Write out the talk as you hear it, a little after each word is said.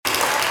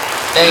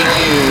Thank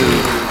you,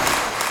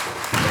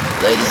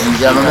 ladies and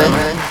gentlemen.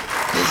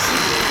 This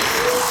is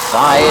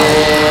Fire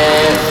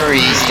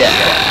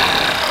Freestyle,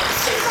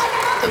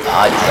 the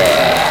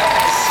podcast.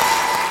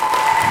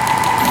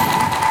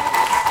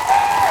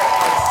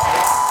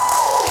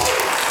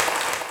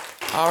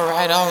 All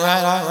right.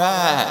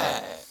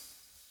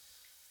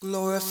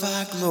 Glorify.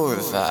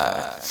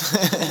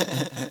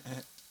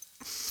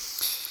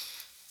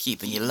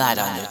 Keeping you light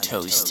on your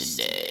toes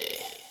today.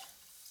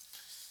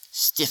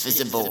 Stiff as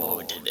a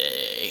board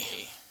today.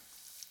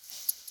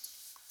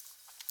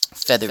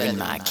 Feather in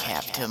my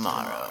cap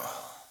tomorrow.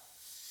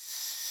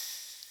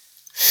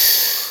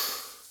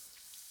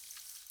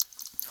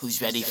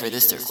 Who's ready for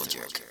the circle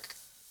jerk?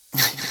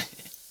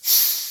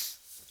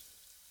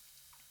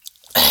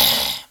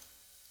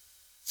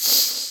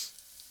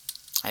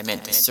 I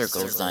meant the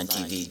circles on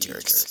TV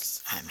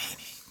jerks. I mean,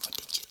 what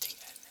did you think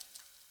I meant?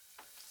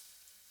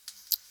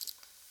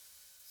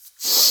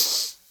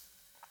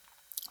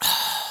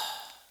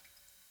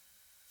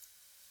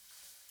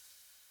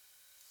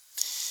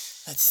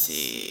 Let's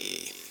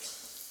see.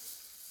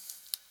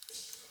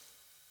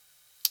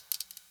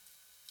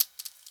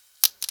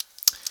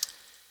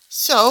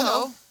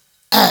 So,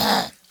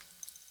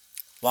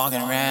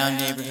 walking around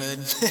neighborhood,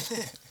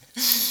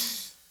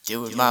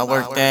 doing my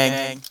work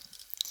thing,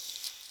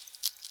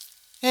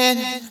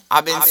 and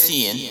I've been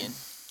seeing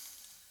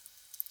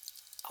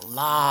a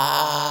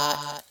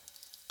lot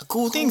of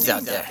cool things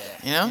out there,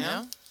 you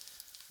know?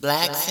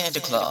 Black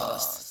Santa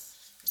Claus.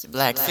 There's a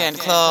Black Santa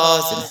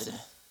Claus and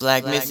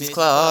Black Mrs.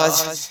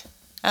 Claus.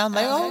 And I'm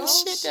like, oh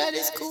shit, that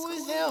is cool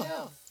as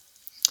hell.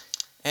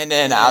 And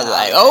then I was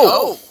like,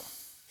 oh,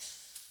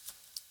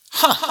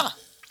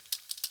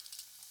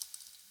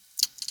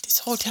 this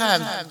whole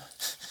time,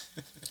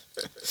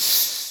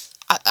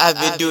 I've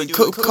been doing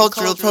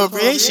cultural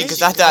appropriation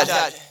because I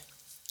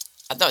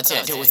thought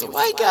Santa was a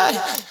white guy.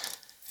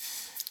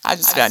 I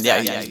just found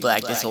out he was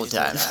black this whole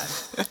time.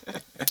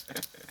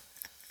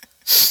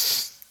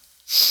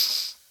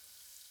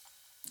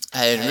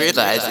 I didn't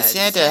realize that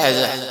Santa has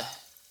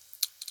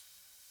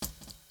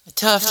a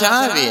tough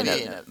time being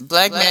a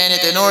black man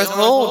at the North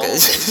Pole,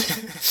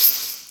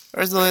 because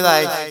there's only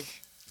like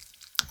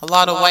a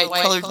lot of white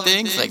colored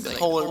things like the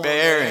polar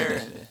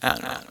bear and I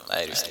don't know,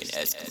 lighter skinned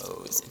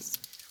Eskimos. And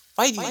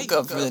white people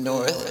come from the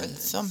north and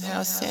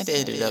somehow Santa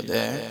ended up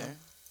there.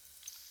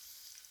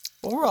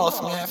 Well, we're all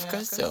from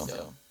Africa,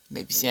 so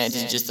maybe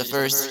Santa's just the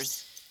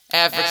first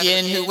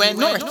African who went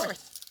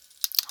north.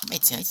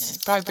 Made sense.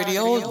 He's probably pretty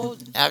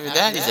old. After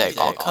that, he's like,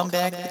 I'll come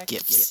back with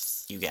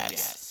gifts, you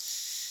guys.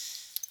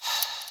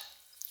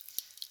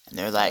 And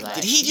they're like,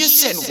 did he just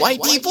send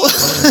white people?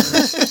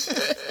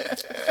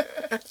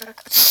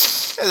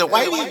 The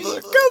white people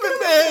are coming,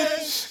 man.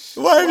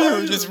 The white people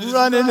are just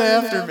running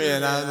after me.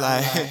 And I'm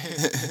like,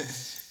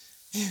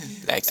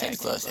 Black Santa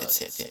Claus,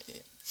 that's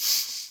it.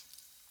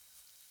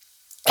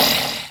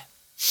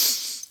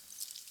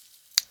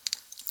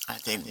 I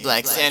think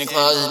Black Santa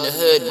Claus in the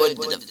hood, what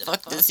the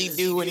fuck does he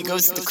do when he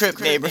goes to the Crip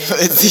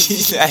neighborhoods?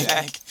 He's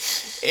like,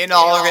 in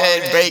all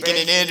red, breaking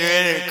and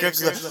entering, and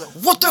Crip's like,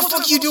 what the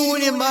fuck you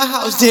doing in my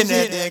house in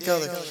that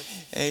color?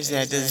 And he's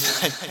like,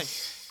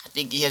 I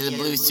think he has a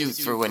blue suit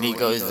for when he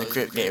goes to the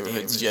Crip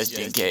neighborhoods just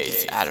in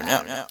case. I don't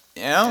know.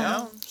 You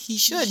know? He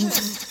shouldn't.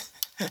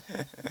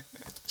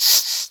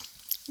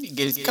 He can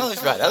get his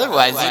colors right.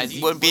 Otherwise, he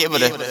wouldn't be able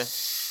to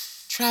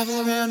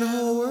travel around the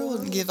whole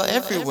world and give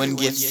everyone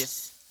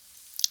gifts.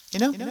 You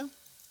know?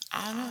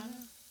 I don't know.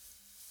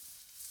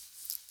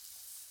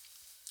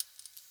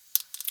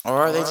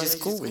 Or are they just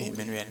cool with him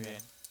in red?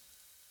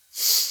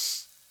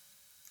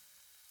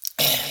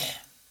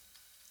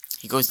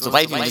 He goes to the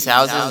white people's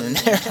houses and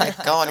they're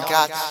like, oh my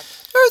God,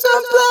 there's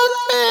a black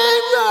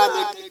man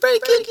running,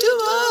 break into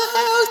our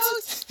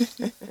house.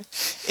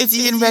 Is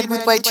he in red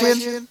with white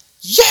trim?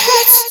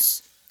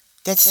 Yes!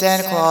 That's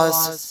Santa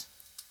Claus.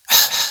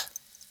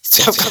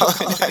 Stop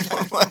calling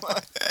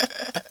 911.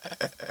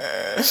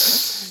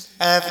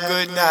 Have a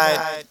good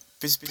night.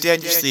 Just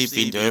pretend you're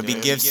sleeping. There'll be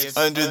gifts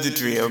under the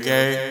tree,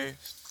 okay?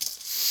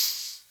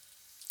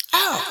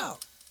 Oh.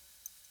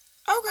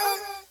 Okay.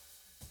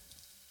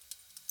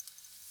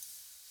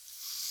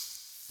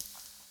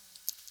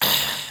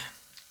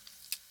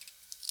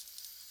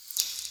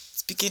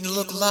 It's beginning to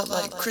look a lot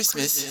like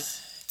Christmas.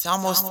 It's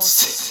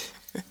almost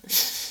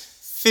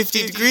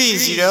 50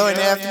 degrees, you know, in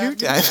the afternoon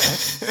time.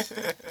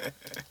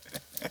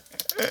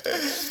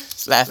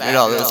 Just laughing at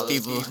all those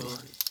people.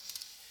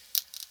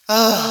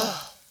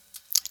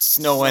 It's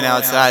snowing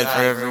outside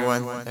for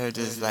everyone. They're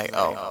just like,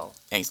 oh,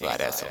 thanks a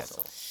lot,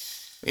 asshole.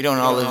 We don't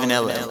all live in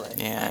LA.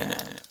 Yeah, I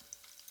know.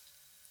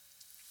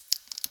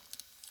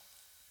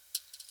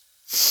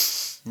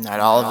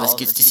 Not all of us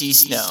gets to see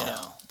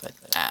snow, but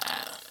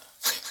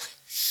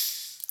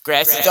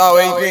grass is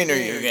always greener,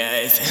 you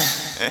guys.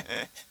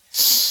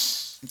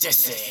 Just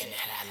saying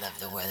that I love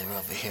the weather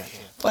over here.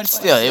 But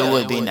still, it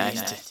would be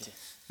nice to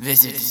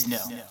visit the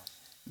snow.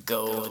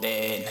 Go over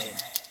there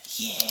and,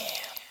 yeah.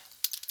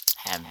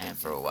 Haven't been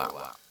for a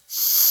while.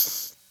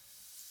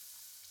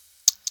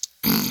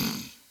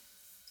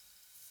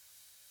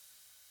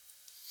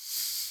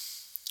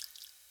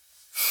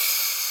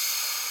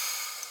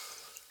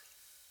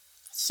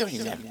 Still don't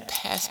even have a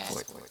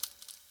passport. I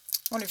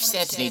wonder if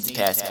Santa needs a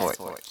passport.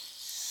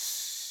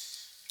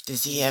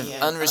 Does he have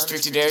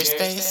unrestricted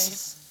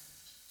airspace?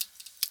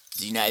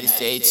 The United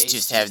States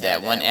just have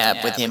that one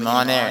app with him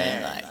on there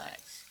and like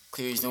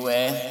clears the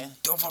way.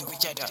 Don't fuck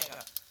with each other.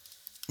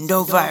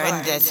 No fire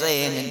in that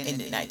sleigh in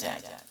the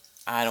nighttime.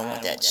 I don't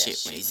want that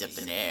shit when he's up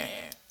in the air.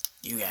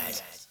 You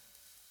guys,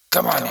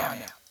 come on now.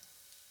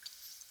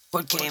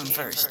 What came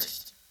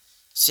first?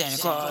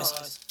 Santa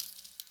Claus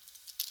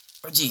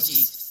or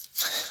Jesus?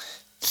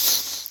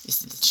 It's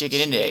the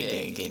chicken and egg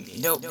thing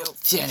again. Nope,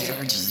 Santa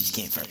or Jesus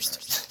came first.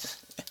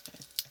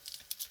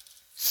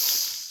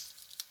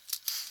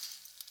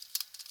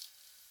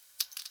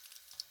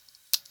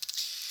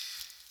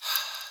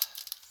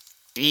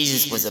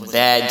 Jesus was a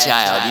bad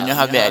child. You know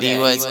how bad he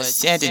was?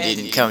 Santa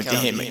didn't come to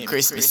him at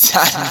Christmas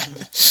time.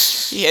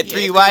 He had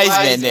 3 wise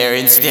men there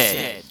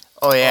instead.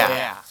 Oh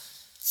yeah.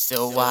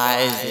 So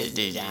wise it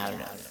did. I don't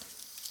know.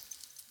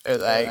 Or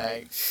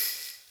like,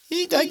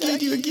 he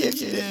gave you a gift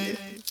today.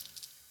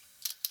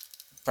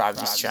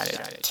 Probably just trying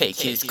to take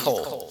his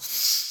coal.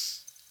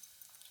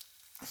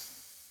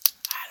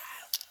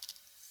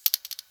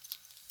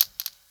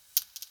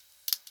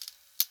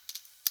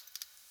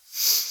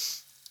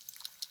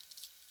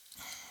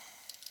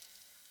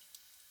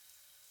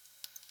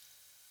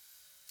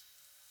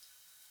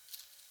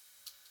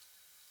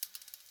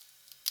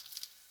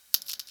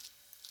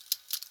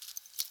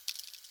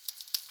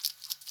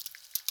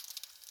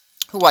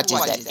 Who watches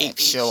that ape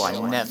show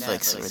on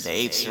Netflix where the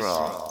apes are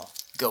all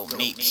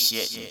going ape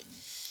shit and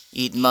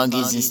eat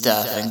monkeys and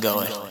stuff and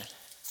going,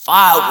 if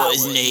I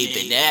was an ape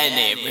in that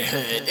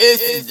neighborhood,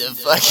 this is the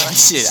fucking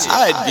shit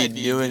I'd be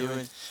doing.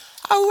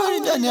 I would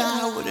have done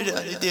that, I would have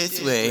done it this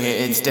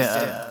way and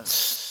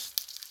stuff.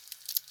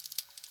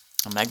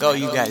 I'm like, oh,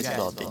 you guys have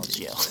all been to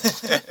jail.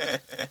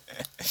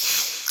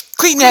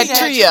 Clean that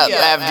tree up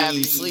after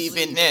you sleep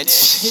in that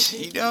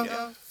shit, you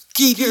know?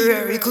 Keep your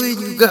area clean,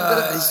 you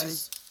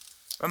guys.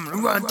 I'm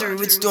gonna run through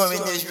with Storm in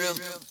this room.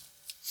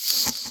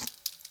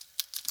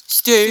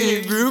 Stay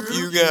in your group,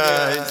 you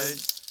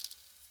guys.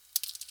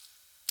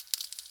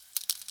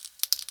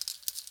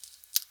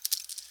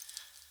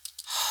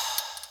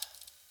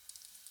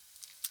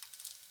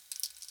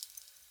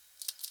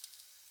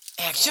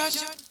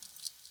 Action.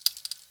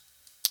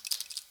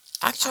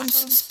 Actions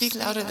speak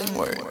louder than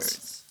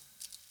words.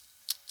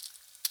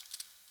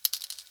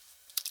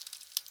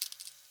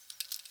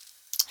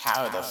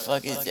 How the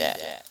fuck is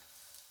that?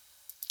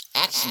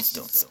 Actions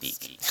don't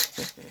speak.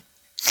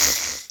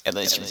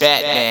 Unless you're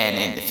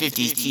Batman in the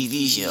 50s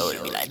TV show,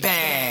 it'll be like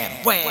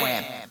bam,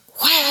 wham,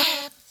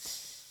 wham.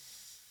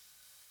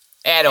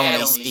 That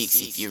only speaks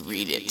if you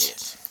read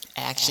it.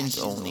 Actions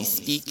only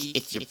speak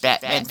if you're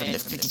Batman from the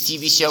 50s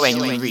TV show and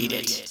you read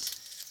it.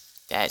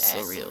 That's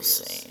the real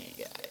saying,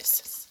 you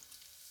guys.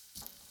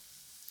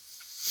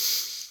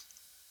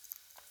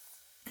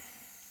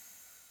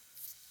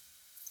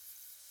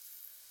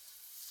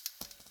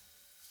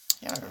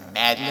 You remember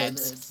Mad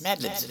Libs?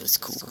 Mad Libs was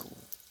cool.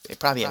 They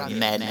probably have a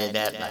Mad Lib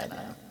app by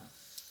now.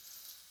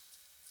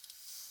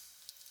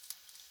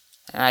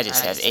 And I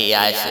just have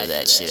AI fill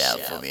that shit out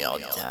for me all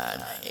the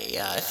time.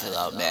 AI fill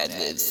out Mad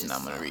Libs and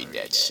I'm gonna read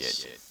that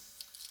shit.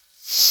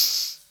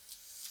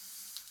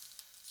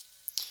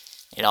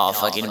 It all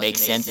fucking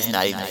makes sense. It's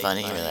not even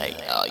funny. You're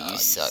like, oh, you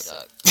suck.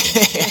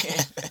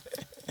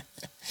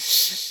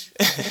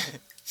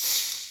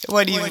 It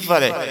wasn't even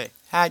funny.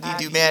 How'd you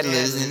do Mad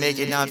Libs and make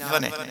it not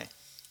funny?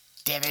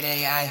 Damn it,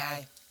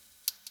 AI.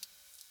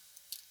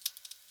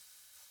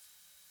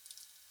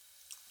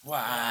 Why,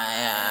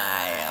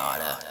 I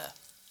oughta.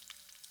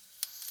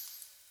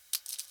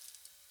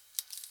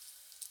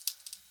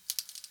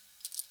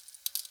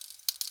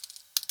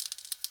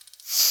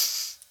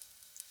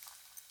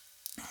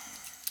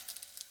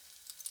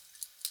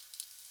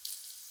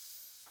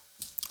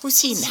 Who's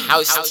seen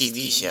House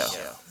TV show?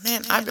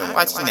 Man, I've been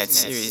watching that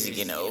series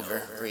again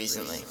over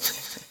recently.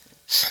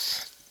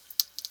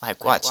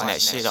 Like watching that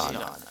shit on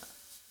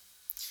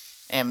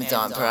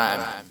Amazon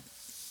Prime.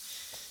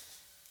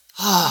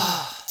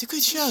 It's a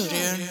good show,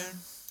 dude.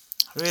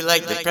 I really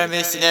like the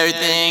premise and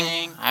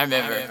everything. I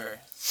remember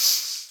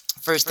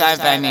first time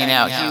finding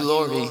out Hugh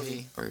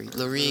Laurie, or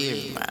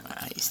Laurie, or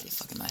I used to say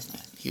fucking last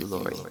name, Hugh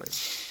Laurie.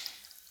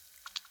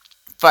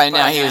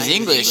 Finding out he was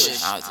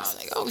English, I was just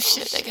like, oh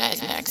shit, that guy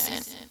has an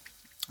accent.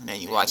 And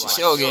then you watch the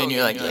show again, and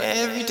you're like, yeah,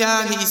 every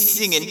time he's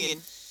singing,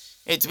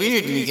 it's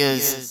weird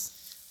because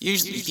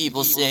usually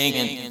people sing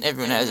and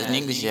everyone has an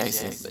English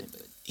accent, but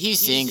he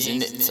sings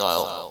and it's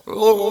all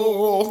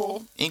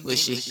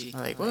Englishy.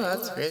 I'm like, well,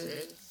 that's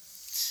crazy.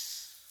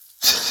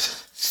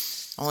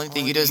 Only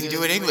thing he doesn't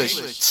do in English.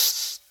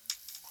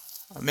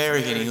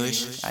 American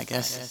English, I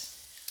guess.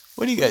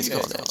 What do you guys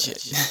call that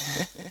shit?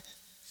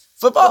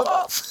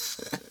 Football?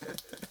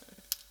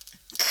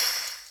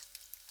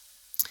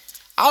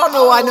 I don't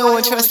know why no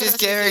one trusts his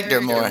character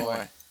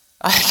more.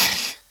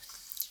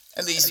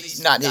 At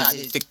least not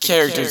the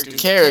character's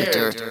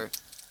character.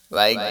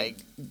 Like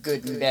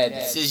good and bad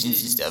decisions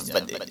and stuff,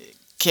 but the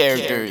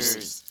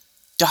character's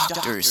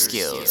doctor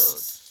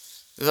skills.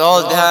 Because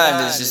all the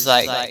time it's just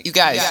like, you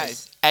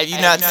guys, have you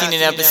not seen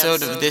an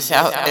episode of this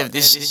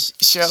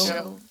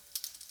show?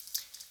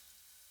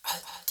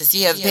 Does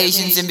he have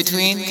patience in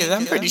between? Because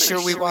I'm pretty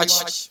sure we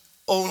watch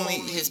only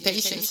his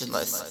patience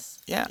unless,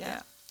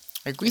 yeah.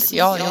 Like we see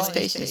all his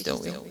patience,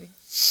 don't we?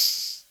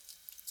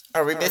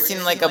 Are we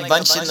missing like a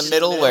bunch in the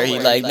middle where he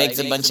like makes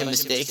a bunch of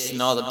mistakes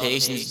and all the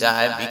patients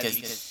die?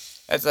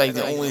 Because that's like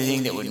the only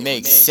thing that would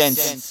make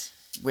sense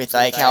with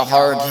like how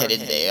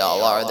hard-headed they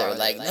all are. They're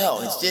like,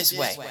 no, it's this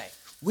way.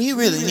 We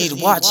really need to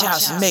watch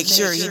out and make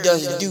sure he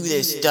doesn't do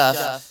this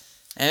stuff.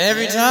 And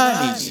every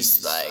time he's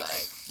just like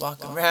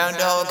walking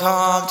around all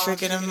calm,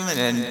 tricking him, and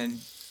then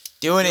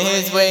doing it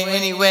his way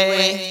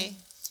anyway.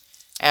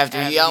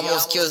 After he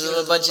almost kills him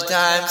a bunch of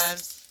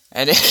times,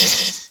 and then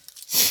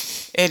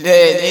in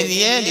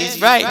the end, he's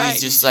right.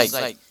 He's just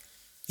like,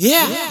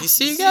 yeah, you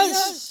see, you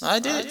guys, I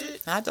did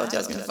it. I thought I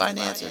was gonna find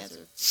the answer.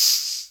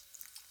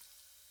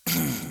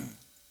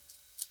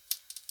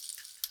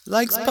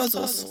 Likes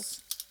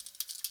puzzles.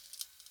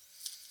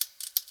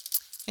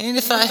 And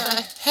if I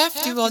have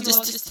to, I'll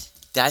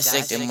just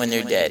dissect them when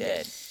they're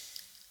dead.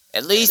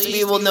 At least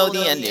we will know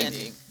the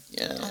ending,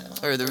 you know,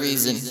 or the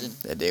reason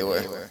that they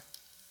were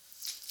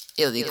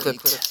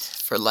ill-equipped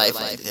for life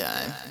at the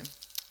time.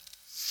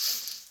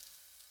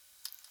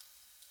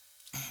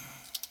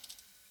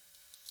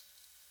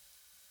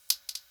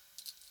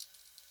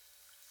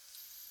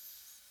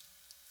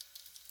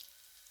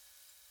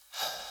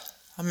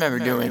 I remember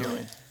doing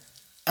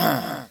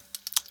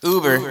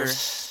Uber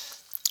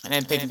and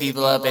then picking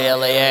people up at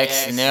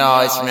LAX, and they're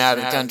always from out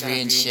of the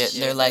country and shit,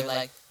 and they're like,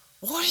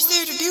 what is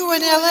there to do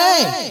in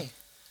LA?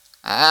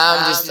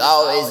 I'm just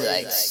always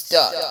like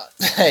stuck.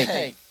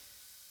 Like,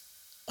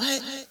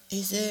 what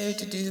is there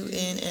to do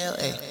in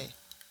LA?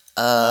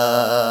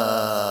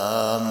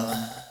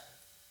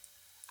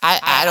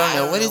 I don't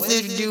know. What is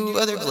there to do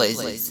other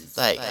places?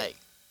 Like,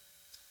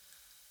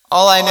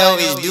 all I know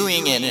is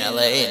doing in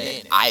LA,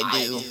 and I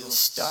do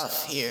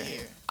stuff here.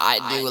 I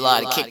do a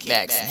lot of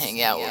kickbacks and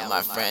hang out with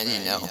my friends,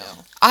 you know.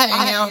 I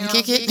hang out and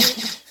kick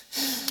it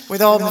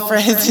with all my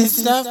friends and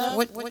stuff.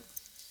 What?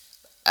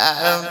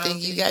 I don't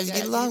think you guys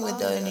get along with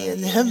any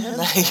of them.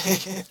 Like,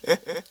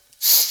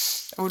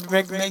 I would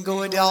recommend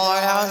going to all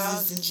our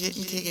houses and shit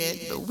and kicking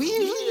it, but we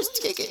usually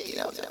just kick it, you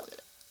know.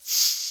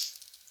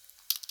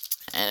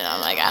 And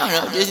I'm like, I don't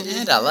know,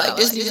 Disneyland. I like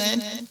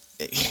Disneyland.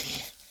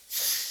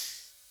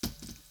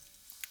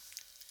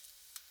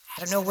 I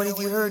don't know, what have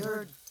you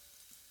heard?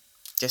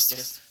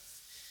 Just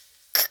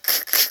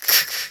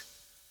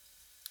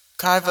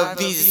carve up a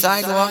piece of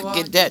sidewalk,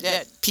 get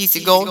that piece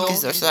of gold,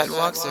 because our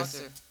sidewalks are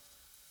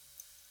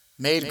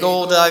made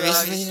gold,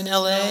 obviously, in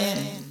LA,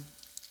 and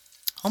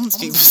homeless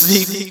people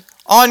sleep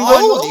on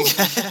gold, you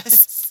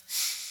guys.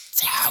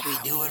 That's how we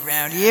do it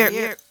around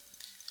here.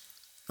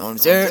 On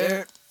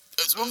sir.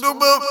 That's what I'm talking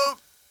about.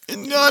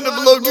 And none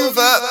below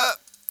 2.5.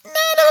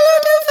 None below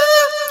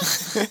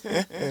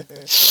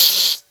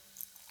 2.5.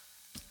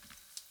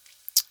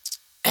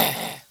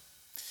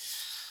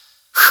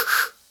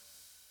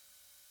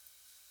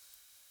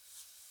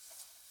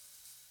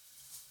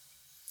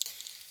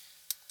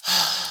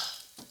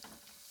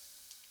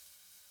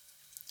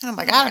 And I'm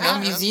like, I don't know,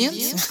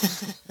 museums?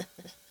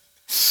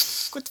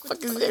 What the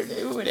fuck is there to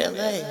do in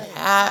LA?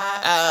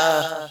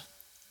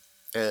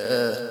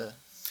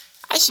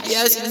 I should be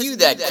asking you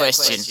that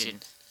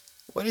question.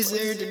 What is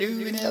there to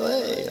do in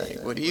LA? Like,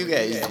 what do you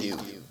guys do?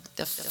 What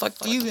the fuck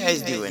do you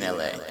guys do in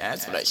LA?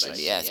 That's what I should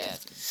be asking.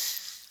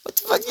 What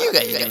the fuck do you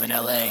guys do in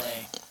LA?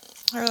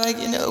 Or like,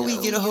 you know, we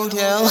get a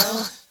hotel,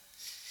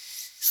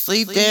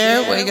 sleep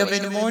there, wake up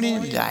in the morning,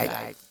 and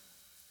die.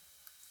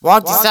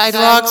 Walk the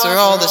sidewalks where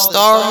all the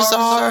stars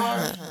are.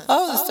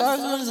 Oh, the stars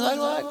are on the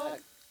sidewalk.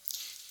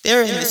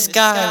 They're in the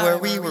sky where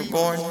we were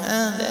born.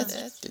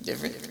 That's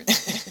different.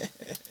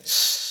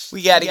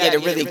 We got to get a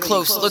really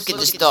close look at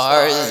the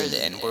stars,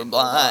 and we're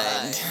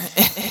blind.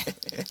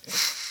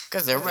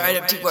 Because they're right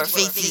up to our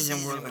faces,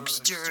 and we're like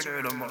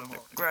staring at them on the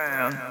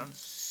ground.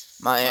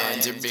 My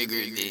hands are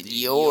bigger than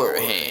your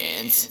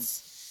hands.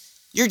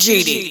 You're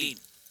cheating.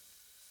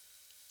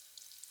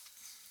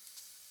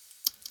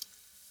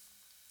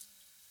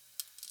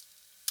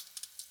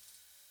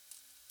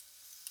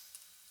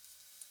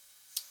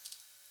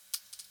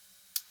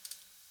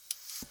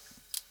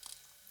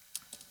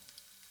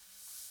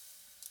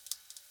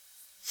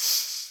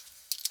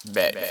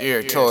 Bet if you're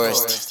a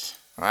tourist,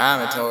 or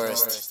I'm a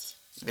tourist,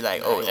 you'd be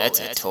like, oh, that's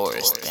a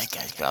tourist. That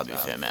guy's probably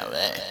from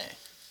LA.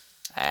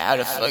 How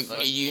the fuck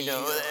do you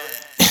know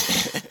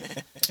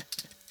that?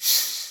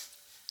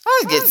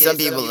 I get some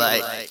people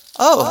like,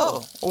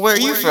 oh, well, where are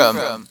you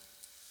from?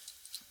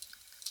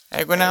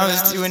 Like when I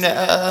was doing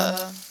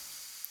the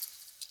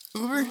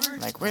Uber,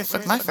 like, where the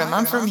fuck am I from?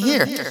 I'm from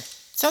here.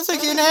 Sounds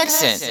like an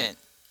accent.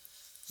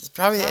 It's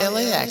probably an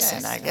LA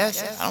accent, I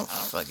guess. I don't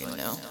fucking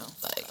know.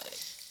 Like,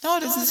 no,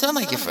 it doesn't sound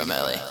like you're from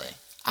LA.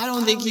 I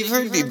don't think you've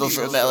heard people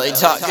from LA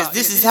talk, because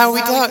this is how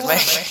we talk. Like,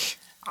 this is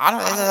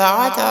how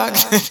I talk.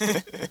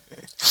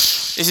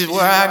 This is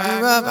where I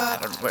grew up. I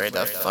don't know where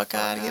the fuck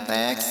I get my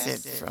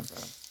accent from.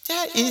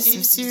 that is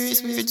some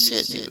serious weird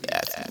shit you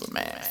asked me where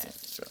my accent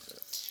is from.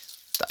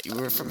 Thought you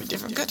were from a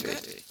different country.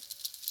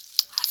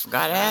 I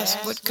forgot to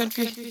ask what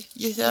country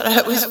you thought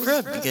I was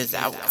from, because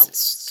that was a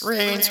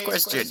strange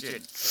question.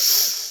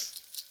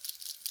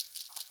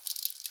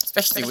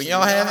 Especially when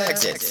y'all have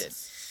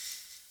accents.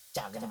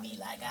 Talking to me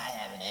like I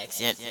have an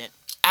accent.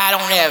 I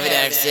don't have an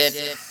accent.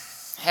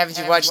 Haven't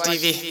you watched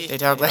TV? They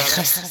talk like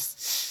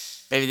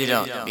us. Maybe they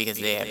don't, because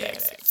they have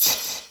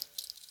accents.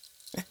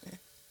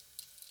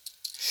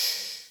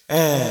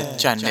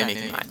 Trying to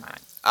mimic mine.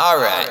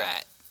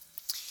 Alright.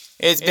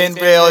 It's been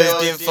real, it's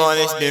been fun,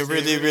 it's been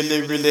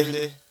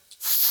really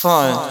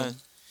fun.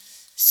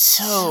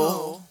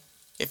 So,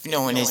 if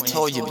no one has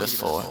told you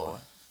before,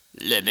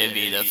 let me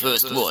be the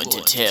first one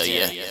to tell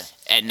you,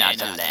 and not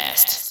the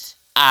last.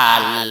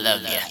 I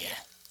love you.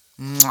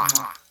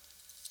 Mwah.